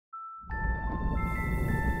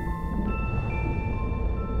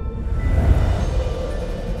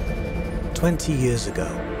20 years ago,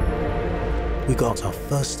 we got our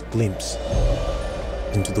first glimpse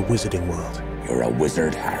into the wizarding world. You're a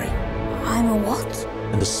wizard, Harry. I'm a what?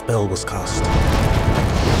 And a spell was cast.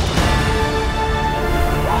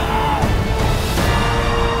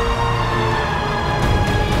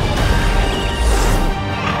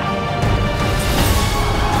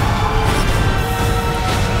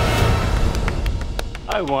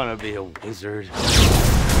 I want to be a wizard.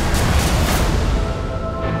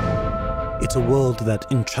 It's a world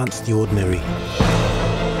that enchants the ordinary,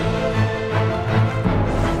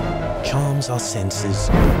 charms our senses,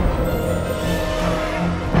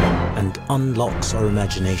 and unlocks our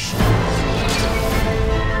imagination.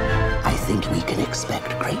 I think we can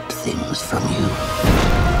expect great things from you.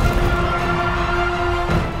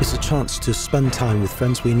 It's a chance to spend time with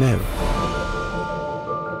friends we know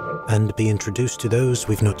and be introduced to those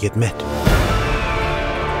we've not yet met.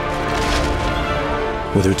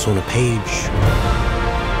 Whether it's on a page,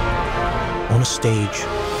 on a stage,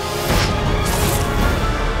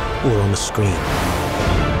 or on a screen.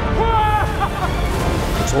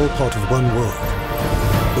 It's all part of one world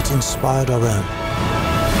that's inspired our own.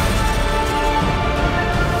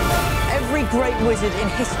 Every great wizard in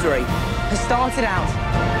history has started out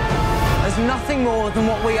as nothing more than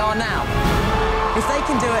what we are now. If they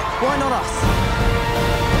can do it, why not us?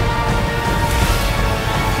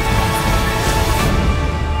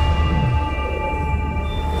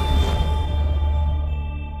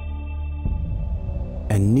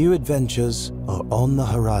 And new adventures are on the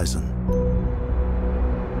horizon.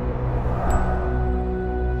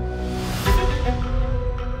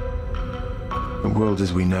 The world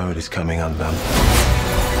as we know it is coming undone.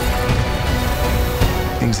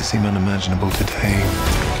 Things that seem unimaginable today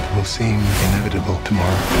will seem inevitable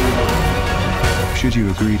tomorrow. Should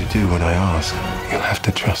you agree to do what I ask, you'll have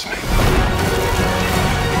to trust me.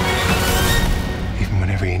 Even when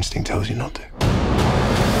every instinct tells you not to.